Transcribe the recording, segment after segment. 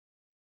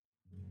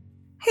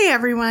Hey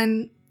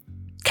everyone,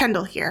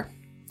 Kendall here.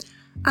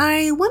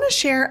 I want to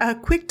share a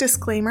quick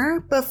disclaimer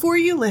before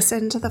you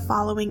listen to the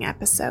following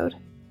episode.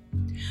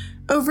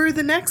 Over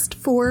the next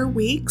 4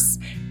 weeks,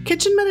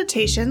 Kitchen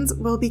Meditations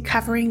will be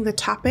covering the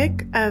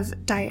topic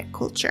of diet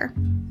culture.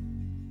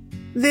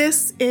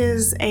 This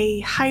is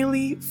a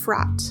highly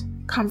fraught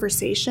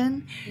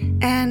conversation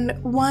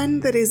and one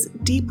that is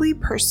deeply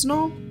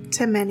personal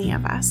to many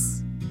of us.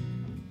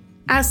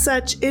 As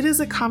such, it is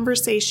a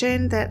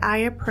conversation that I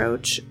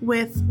approach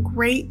with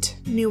great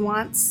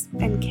nuance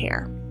and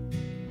care.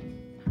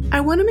 I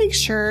want to make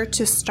sure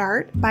to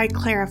start by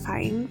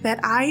clarifying that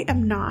I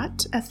am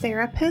not a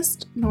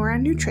therapist nor a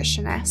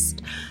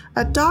nutritionist,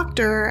 a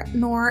doctor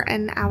nor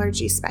an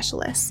allergy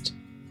specialist,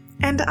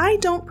 and I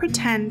don't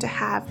pretend to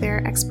have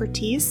their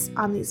expertise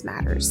on these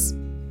matters.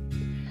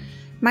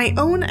 My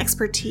own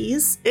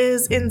expertise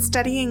is in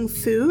studying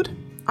food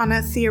on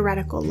a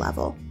theoretical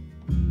level.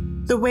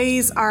 The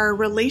ways our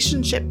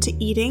relationship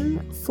to eating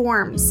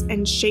forms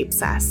and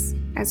shapes us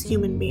as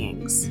human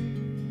beings.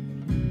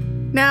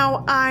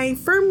 Now, I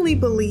firmly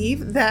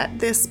believe that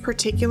this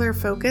particular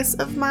focus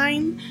of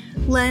mine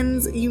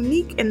lends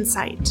unique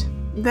insight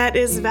that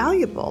is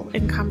valuable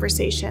in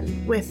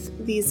conversation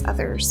with these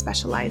other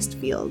specialized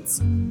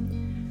fields.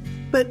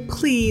 But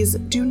please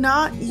do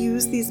not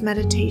use these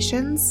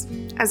meditations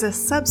as a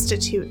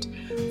substitute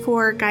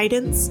for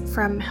guidance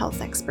from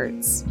health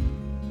experts.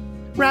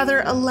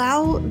 Rather,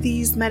 allow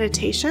these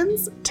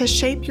meditations to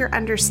shape your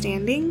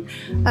understanding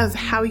of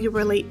how you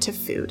relate to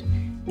food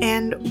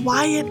and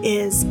why it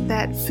is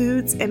that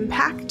food's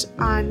impact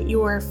on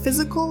your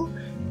physical,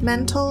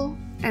 mental,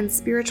 and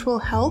spiritual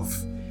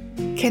health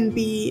can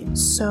be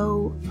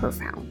so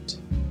profound.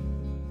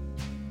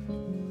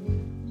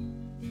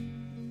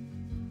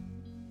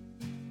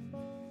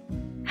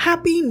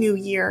 Happy New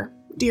Year,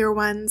 dear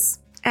ones,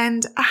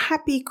 and a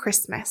happy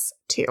Christmas,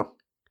 too.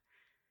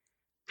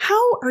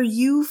 How are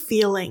you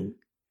feeling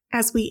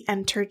as we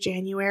enter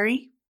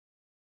January?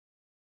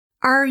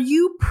 Are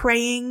you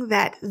praying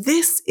that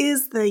this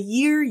is the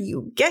year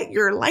you get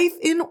your life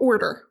in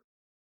order?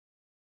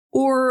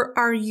 Or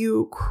are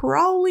you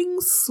crawling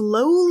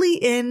slowly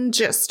in,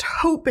 just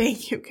hoping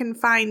you can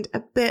find a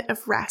bit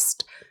of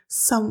rest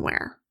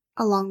somewhere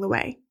along the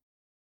way?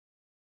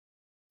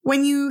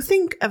 When you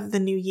think of the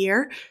new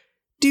year,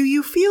 do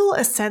you feel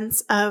a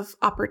sense of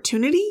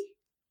opportunity?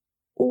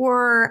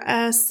 Or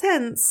a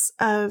sense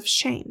of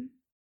shame?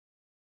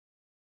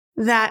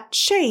 That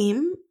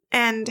shame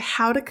and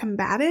how to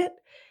combat it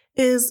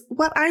is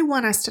what I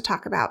want us to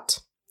talk about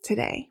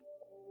today.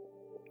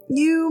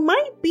 You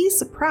might be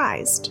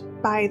surprised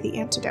by the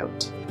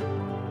antidote.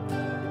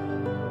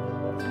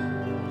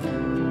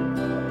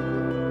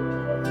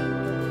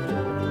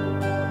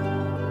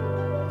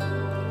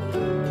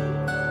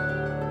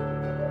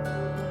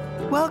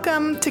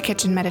 Welcome to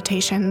Kitchen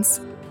Meditations,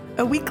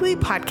 a weekly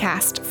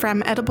podcast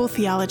from Edible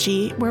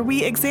Theology where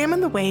we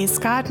examine the ways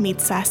God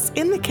meets us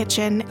in the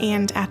kitchen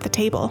and at the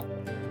table.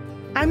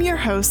 I'm your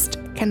host,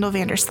 Kendall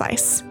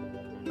Vanderslice.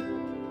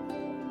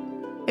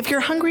 If you're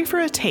hungry for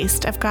a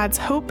taste of God's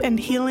hope and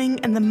healing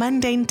in the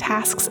mundane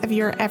tasks of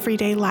your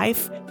everyday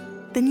life,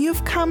 then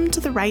you've come to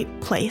the right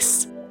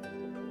place.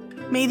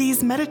 May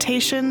these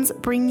meditations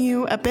bring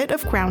you a bit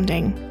of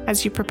grounding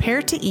as you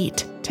prepare to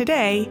eat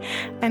today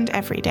and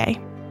every day.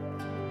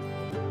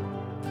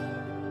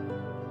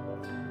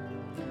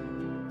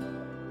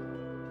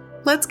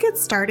 Let's get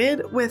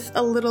started with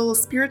a little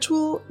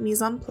spiritual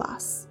mise en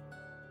place,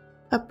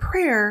 a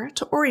prayer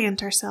to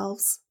orient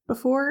ourselves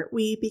before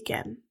we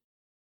begin.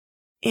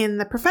 In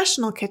the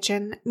professional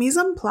kitchen, mise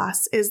en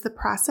place is the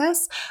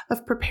process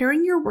of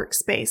preparing your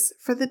workspace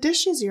for the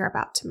dishes you're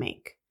about to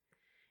make.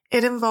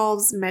 It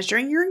involves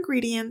measuring your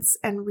ingredients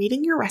and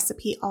reading your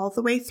recipe all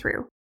the way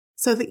through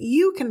so that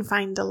you can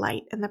find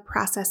delight in the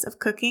process of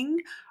cooking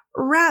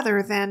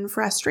rather than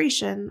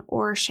frustration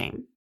or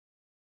shame.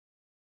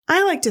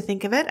 I like to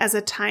think of it as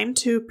a time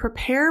to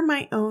prepare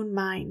my own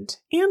mind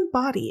and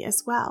body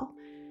as well,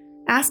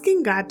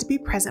 asking God to be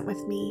present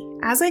with me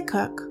as I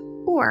cook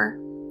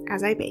or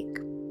as I bake.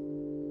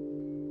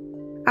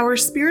 Our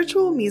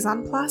spiritual mise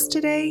en place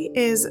today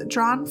is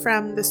drawn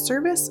from the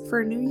service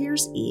for New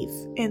Year's Eve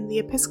in the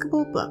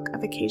Episcopal Book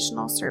of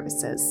Occasional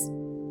Services.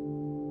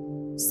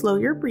 Slow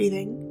your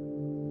breathing,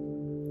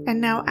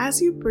 and now as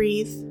you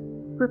breathe,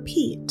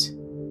 repeat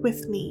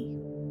with me.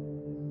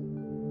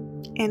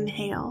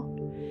 Inhale.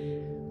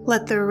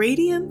 Let the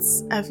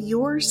radiance of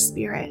your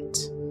spirit,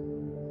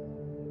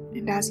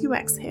 and as you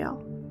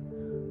exhale,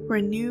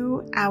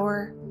 renew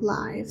our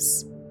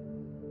lives.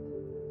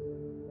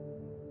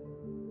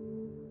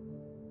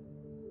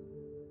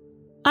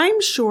 I'm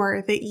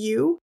sure that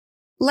you,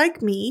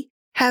 like me,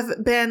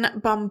 have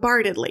been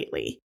bombarded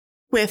lately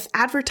with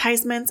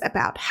advertisements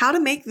about how to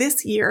make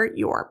this year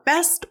your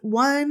best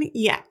one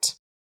yet.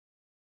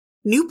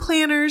 New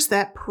planners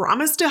that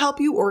promise to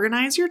help you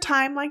organize your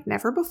time like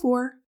never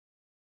before.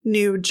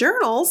 New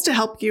journals to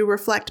help you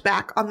reflect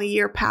back on the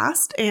year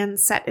past and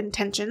set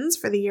intentions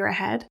for the year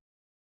ahead.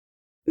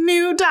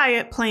 new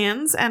diet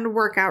plans and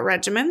workout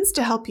regimens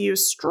to help you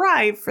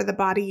strive for the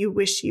body you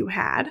wish you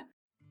had.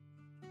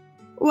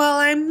 While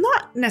I'm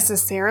not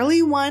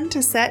necessarily one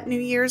to set New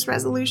Year's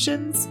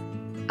resolutions,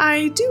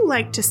 I do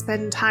like to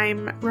spend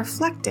time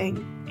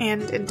reflecting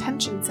and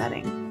intention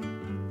setting.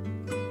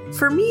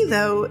 For me,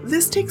 though,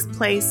 this takes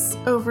place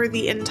over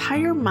the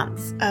entire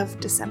month of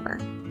December.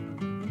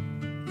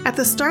 At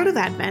the start of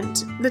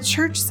Advent, the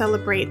Church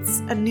celebrates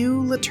a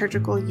new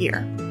liturgical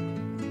year.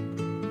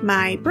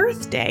 My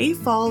birthday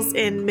falls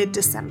in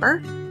mid-December,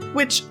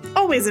 which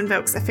always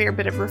invokes a fair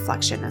bit of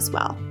reflection as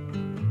well.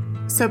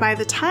 So by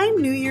the time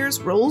New Year's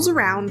rolls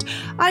around,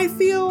 I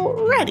feel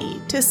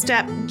ready to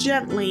step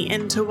gently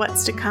into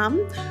what's to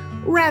come,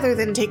 rather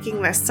than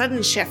taking this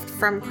sudden shift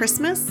from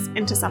Christmas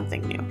into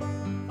something new.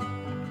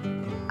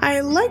 I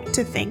like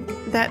to think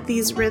that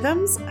these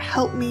rhythms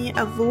help me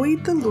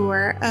avoid the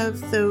lure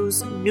of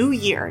those New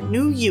Year,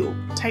 New You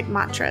type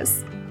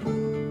mantras,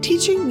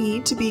 teaching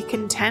me to be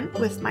content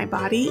with my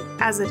body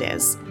as it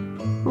is,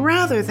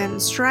 rather than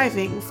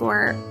striving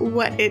for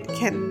what it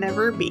can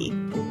never be.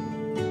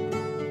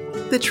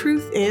 The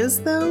truth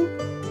is, though,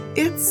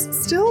 it's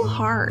still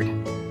hard.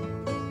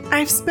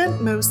 I've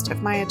spent most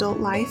of my adult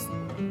life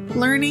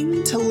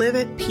learning to live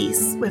at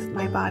peace with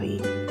my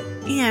body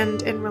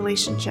and in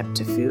relationship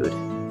to food.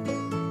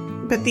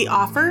 But the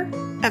offer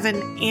of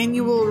an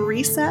annual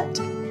reset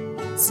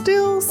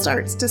still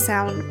starts to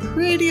sound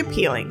pretty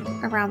appealing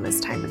around this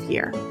time of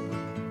year.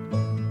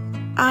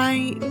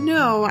 I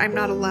know I'm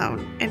not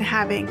alone in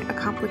having a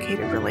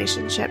complicated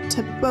relationship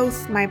to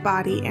both my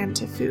body and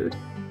to food.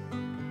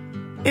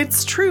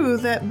 It's true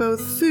that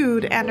both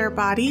food and our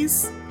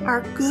bodies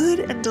are good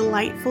and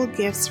delightful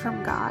gifts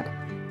from God.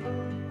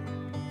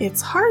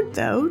 It's hard,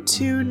 though,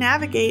 to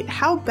navigate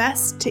how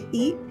best to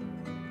eat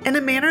in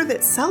a manner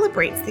that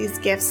celebrates these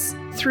gifts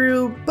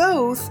through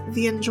both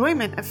the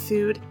enjoyment of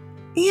food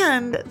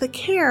and the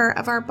care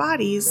of our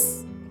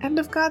bodies and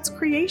of God's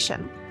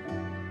creation.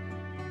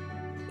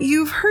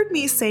 You've heard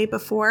me say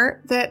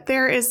before that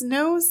there is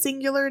no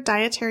singular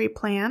dietary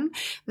plan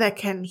that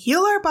can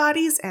heal our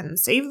bodies and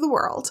save the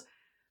world.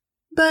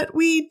 But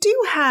we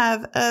do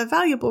have a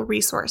valuable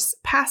resource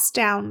passed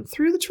down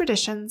through the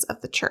traditions of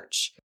the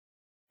Church.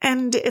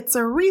 And it's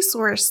a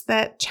resource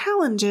that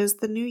challenges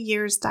the New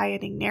Year's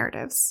dieting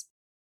narratives.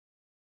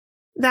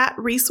 That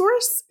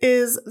resource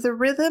is the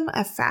rhythm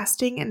of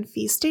fasting and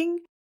feasting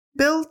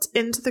built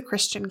into the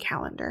Christian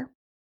calendar.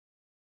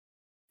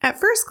 At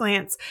first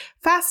glance,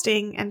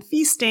 fasting and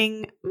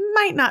feasting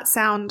might not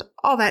sound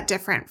all that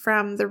different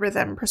from the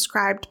rhythm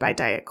prescribed by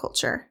diet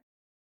culture.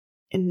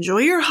 Enjoy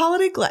your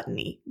holiday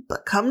gluttony,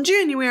 but come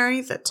January,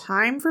 the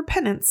time for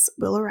penance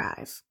will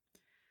arrive.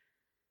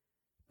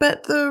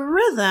 But the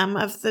rhythm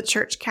of the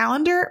church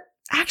calendar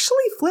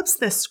actually flips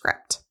this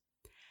script.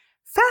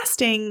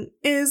 Fasting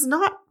is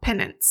not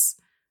penance,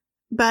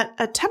 but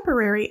a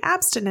temporary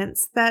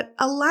abstinence that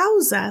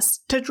allows us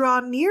to draw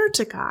near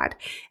to God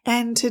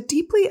and to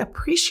deeply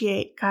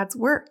appreciate God's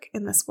work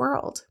in this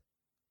world.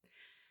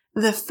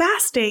 The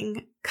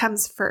fasting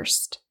comes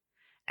first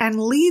and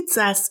leads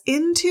us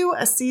into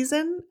a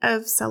season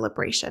of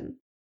celebration.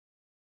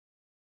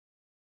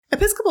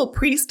 Episcopal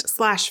priest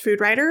 /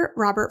 food writer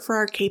Robert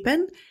Farrar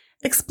Capon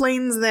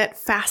explains that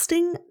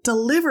fasting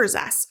delivers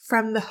us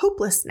from the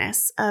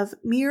hopelessness of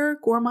mere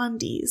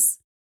gourmandise.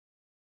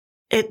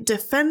 It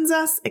defends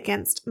us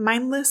against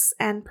mindless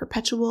and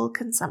perpetual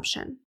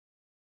consumption.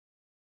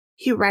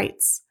 He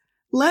writes,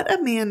 "Let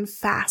a man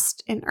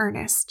fast in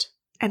earnest,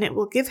 and it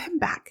will give him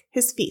back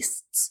his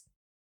feasts."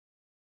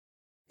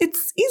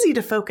 It's easy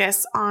to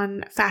focus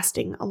on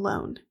fasting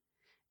alone,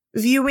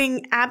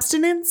 viewing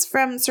abstinence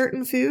from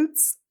certain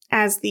foods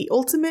as the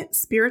ultimate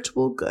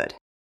spiritual good.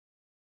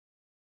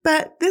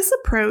 But this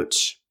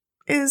approach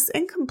is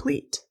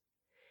incomplete.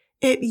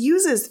 It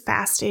uses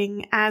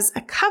fasting as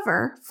a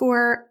cover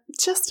for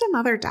just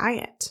another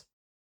diet.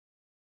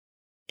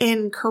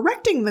 In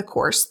correcting the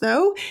course,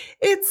 though,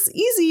 it's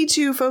easy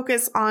to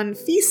focus on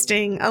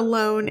feasting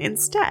alone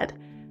instead.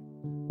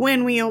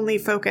 When we only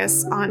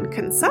focus on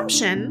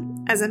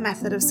consumption as a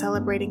method of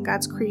celebrating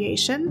God's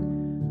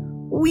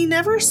creation, we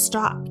never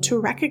stop to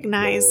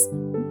recognize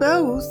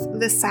both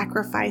the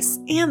sacrifice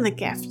and the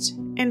gift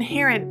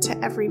inherent to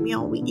every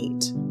meal we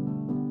eat.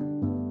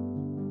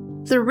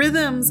 The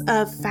rhythms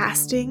of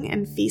fasting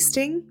and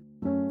feasting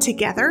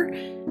together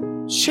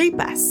shape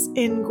us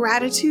in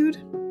gratitude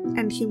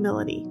and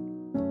humility.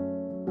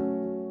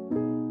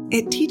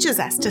 It teaches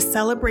us to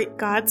celebrate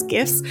God's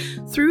gifts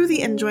through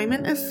the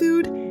enjoyment of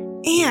food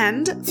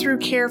and through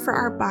care for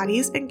our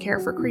bodies and care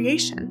for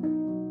creation.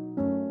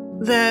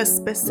 The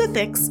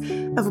specifics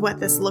of what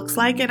this looks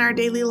like in our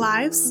daily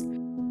lives,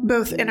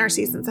 both in our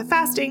seasons of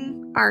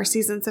fasting, our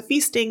seasons of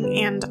feasting,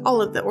 and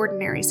all of the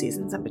ordinary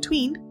seasons in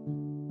between,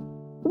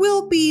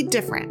 will be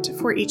different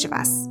for each of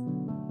us.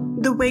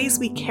 The ways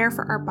we care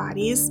for our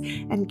bodies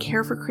and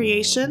care for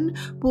creation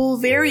will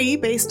vary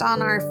based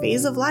on our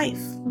phase of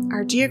life,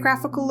 our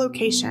geographical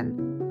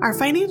location, our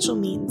financial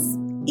means,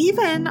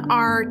 even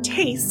our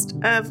taste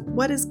of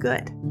what is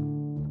good.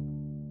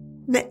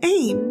 The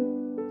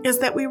aim is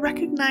that we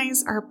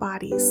recognize our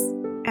bodies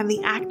and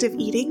the act of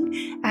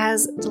eating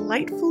as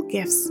delightful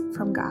gifts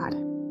from God.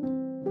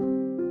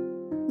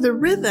 The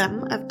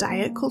rhythm of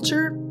diet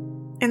culture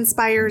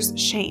inspires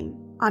shame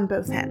on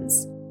both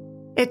ends.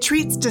 It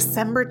treats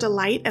December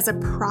delight as a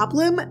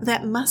problem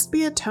that must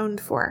be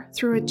atoned for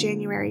through a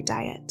January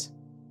diet.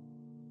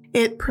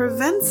 It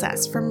prevents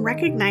us from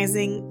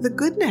recognizing the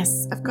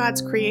goodness of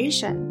God's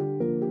creation.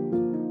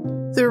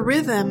 The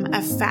rhythm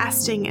of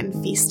fasting and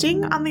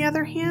feasting, on the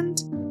other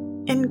hand,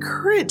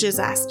 encourages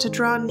us to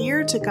draw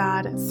near to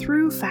God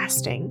through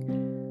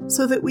fasting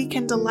so that we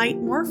can delight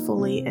more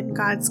fully in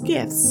God's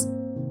gifts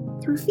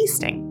through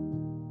feasting.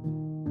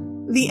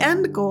 The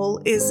end goal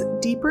is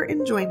deeper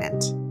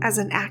enjoyment as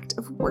an act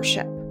of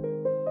worship,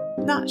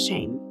 not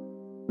shame.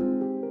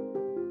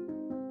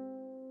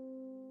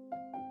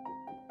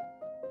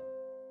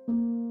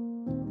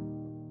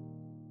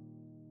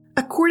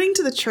 According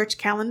to the church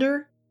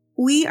calendar,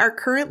 we are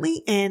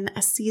currently in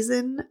a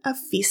season of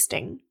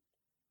feasting.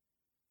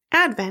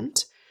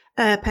 Advent,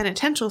 a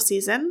penitential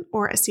season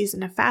or a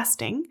season of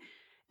fasting,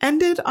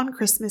 ended on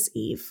Christmas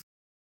Eve.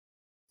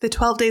 The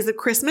 12 days of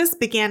Christmas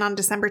began on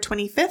December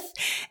 25th,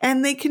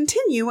 and they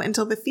continue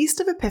until the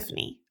Feast of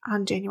Epiphany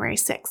on January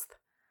 6th.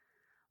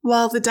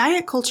 While the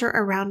diet culture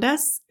around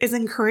us is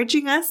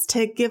encouraging us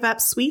to give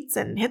up sweets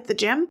and hit the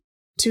gym,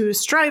 to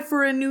strive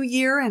for a new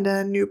year and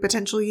a new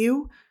potential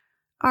you,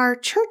 our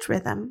church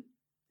rhythm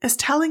is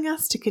telling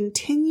us to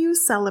continue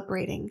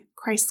celebrating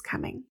Christ's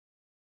coming.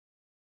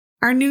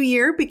 Our new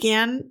year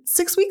began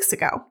 6 weeks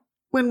ago,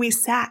 when we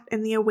sat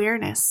in the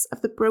awareness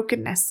of the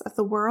brokenness of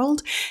the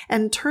world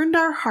and turned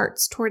our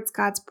hearts towards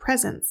God's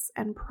presence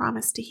and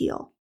promise to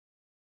heal.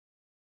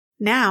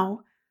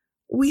 Now,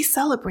 we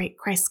celebrate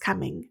Christ's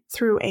coming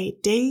through a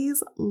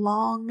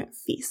days-long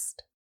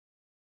feast.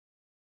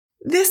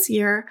 This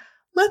year,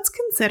 let's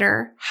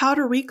consider how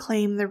to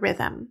reclaim the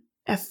rhythm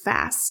of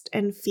fast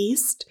and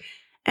feast,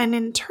 and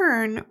in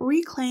turn,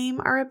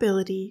 reclaim our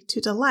ability to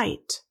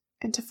delight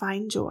and to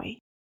find joy.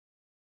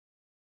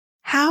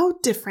 How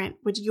different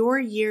would your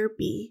year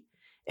be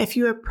if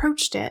you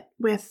approached it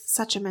with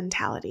such a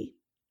mentality?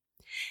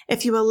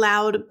 If you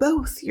allowed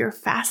both your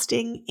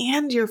fasting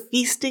and your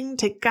feasting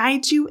to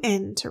guide you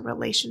into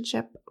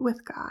relationship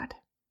with God?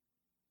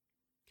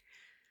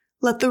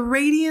 Let the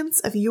radiance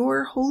of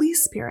your Holy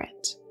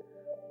Spirit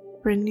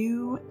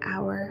renew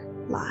our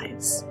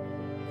lives.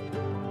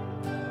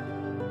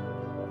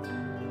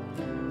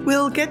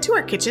 We'll get to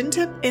our kitchen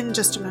tip in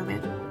just a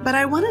moment, but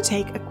I want to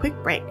take a quick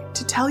break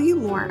to tell you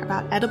more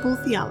about Edible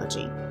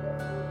Theology.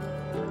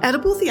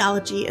 Edible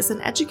Theology is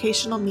an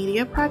educational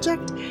media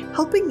project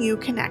helping you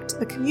connect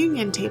the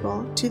communion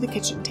table to the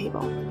kitchen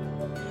table.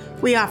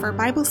 We offer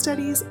Bible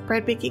studies,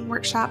 bread baking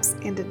workshops,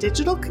 and a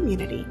digital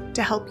community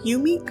to help you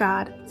meet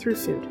God through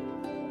food.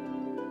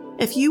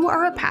 If you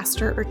are a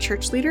pastor or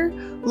church leader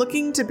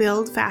looking to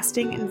build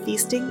fasting and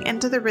feasting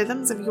into the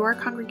rhythms of your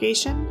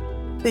congregation,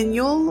 then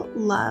you'll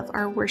love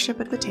our Worship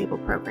at the Table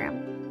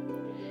program.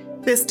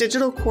 This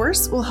digital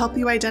course will help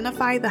you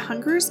identify the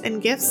hungers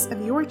and gifts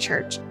of your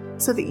church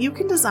so that you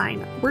can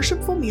design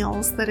worshipful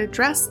meals that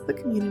address the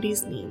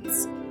community's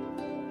needs.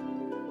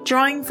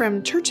 Drawing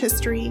from church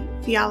history,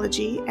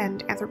 theology,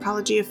 and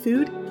anthropology of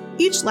food,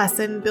 each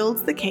lesson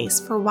builds the case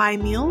for why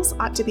meals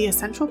ought to be a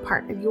central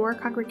part of your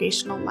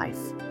congregational life.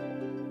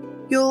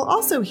 You'll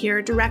also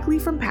hear directly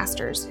from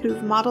pastors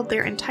who've modeled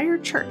their entire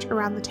church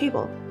around the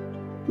table,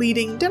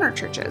 leading dinner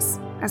churches,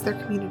 as their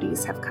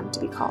communities have come to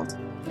be called.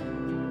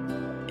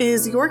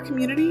 Is your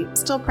community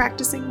still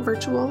practicing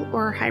virtual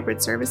or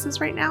hybrid services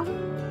right now?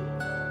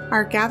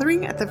 Our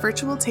Gathering at the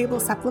Virtual Table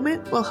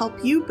supplement will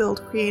help you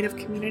build creative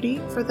community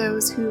for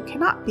those who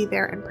cannot be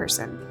there in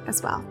person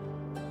as well.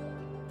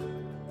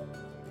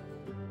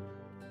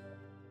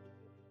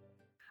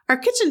 Our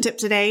kitchen tip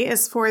today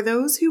is for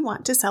those who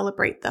want to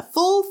celebrate the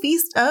full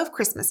feast of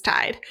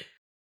Christmastide.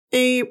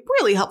 A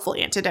really helpful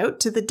antidote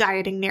to the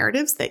dieting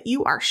narratives that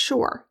you are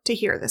sure to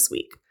hear this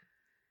week.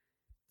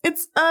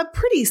 It's a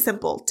pretty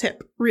simple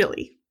tip,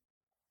 really.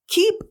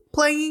 Keep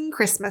playing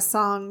Christmas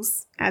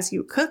songs as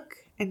you cook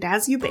and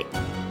as you bake.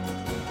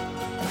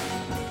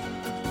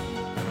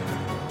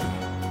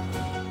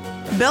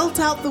 Belt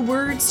out the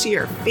words to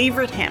your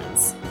favorite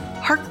hymns.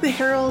 Hark the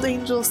herald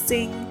angels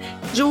sing,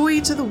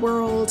 joy to the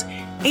world,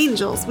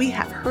 angels we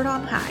have heard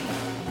on high.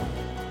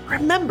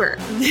 Remember,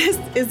 this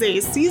is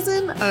a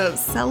season of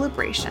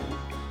celebration.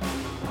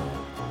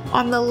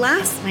 On the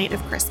last night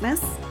of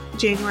Christmas,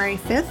 January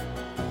 5th,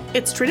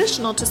 it's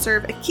traditional to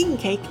serve a king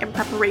cake in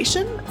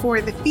preparation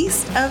for the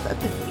Feast of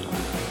Epiphany,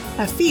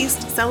 a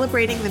feast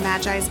celebrating the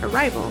Magi's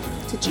arrival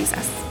to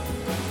Jesus.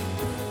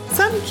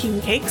 Some king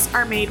cakes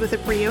are made with a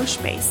brioche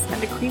base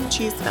and a cream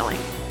cheese filling,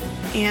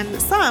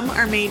 and some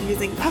are made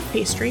using puff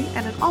pastry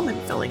and an almond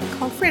filling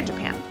called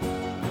frangipan.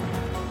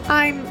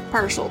 I'm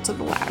partial to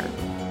the latter.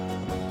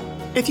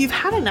 If you've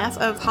had enough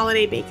of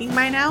holiday baking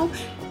by now,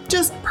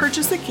 just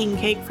purchase a king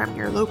cake from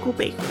your local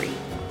bakery.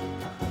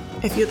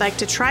 If you'd like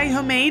to try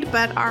homemade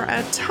but are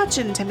a touch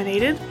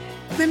intimidated,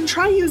 then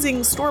try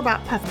using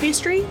store-bought puff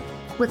pastry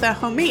with a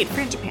homemade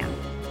frangipan.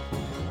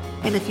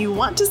 And if you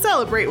want to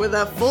celebrate with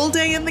a full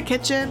day in the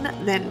kitchen,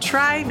 then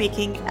try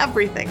making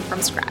everything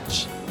from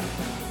scratch.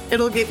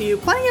 It'll give you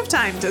plenty of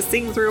time to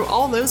sing through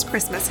all those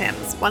Christmas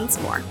hymns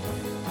once more.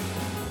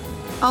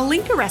 I'll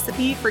link a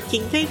recipe for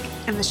king cake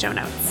in the show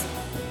notes.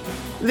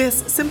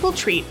 This simple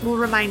treat will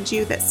remind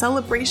you that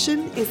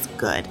celebration is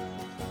good,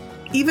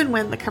 even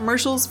when the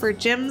commercials for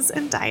gyms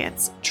and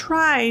diets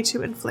try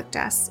to inflict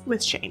us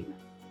with shame.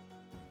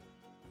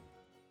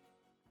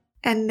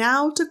 And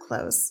now to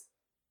close,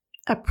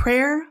 a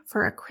prayer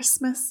for a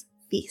Christmas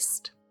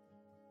feast.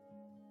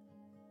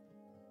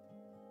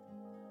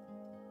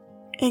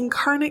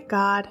 Incarnate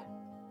God,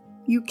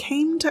 you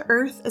came to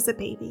earth as a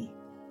baby,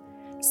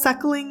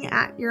 suckling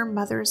at your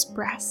mother's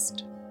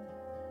breast.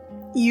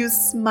 You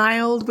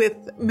smiled with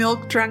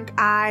milk-drunk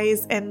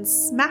eyes and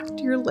smacked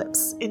your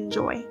lips in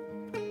joy.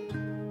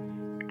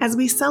 As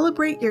we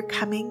celebrate your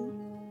coming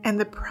and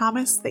the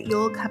promise that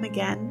you'll come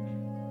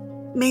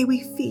again, may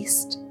we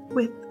feast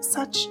with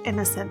such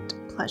innocent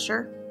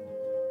pleasure.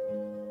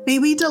 May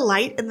we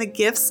delight in the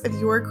gifts of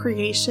your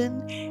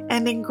creation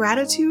and in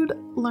gratitude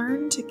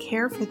learn to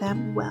care for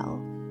them well.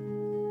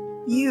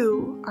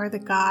 You are the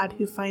God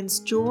who finds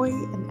joy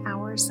in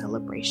our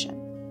celebration.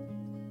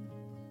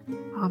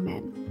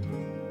 Amen.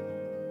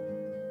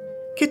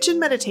 Kitchen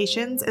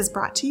Meditations is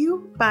brought to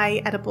you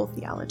by Edible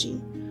Theology,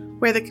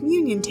 where the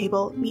communion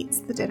table meets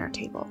the dinner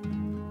table.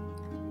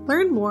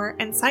 Learn more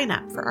and sign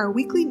up for our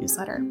weekly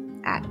newsletter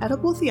at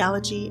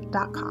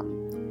edibletheology.com.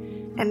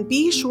 And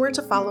be sure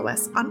to follow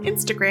us on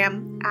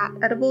Instagram at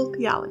Edible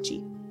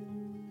Theology.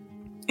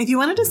 If you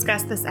want to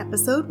discuss this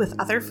episode with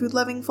other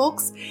food-loving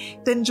folks,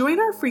 then join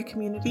our free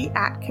community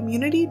at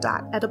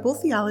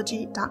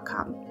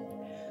community.edibletheology.com.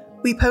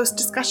 We post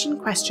discussion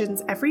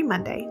questions every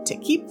Monday to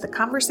keep the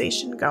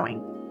conversation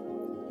going.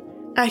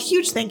 A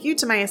huge thank you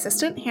to my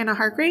assistant, Hannah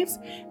Hargrave,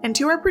 and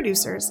to our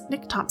producers,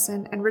 Nick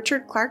Thompson and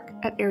Richard Clark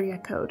at Area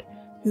Code,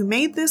 who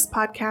made this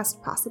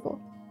podcast possible.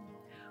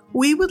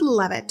 We would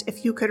love it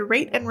if you could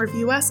rate and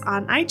review us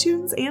on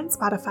iTunes and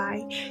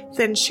Spotify,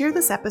 then share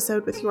this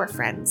episode with your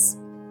friends.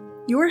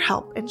 Your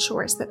help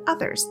ensures that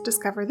others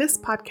discover this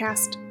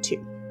podcast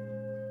too.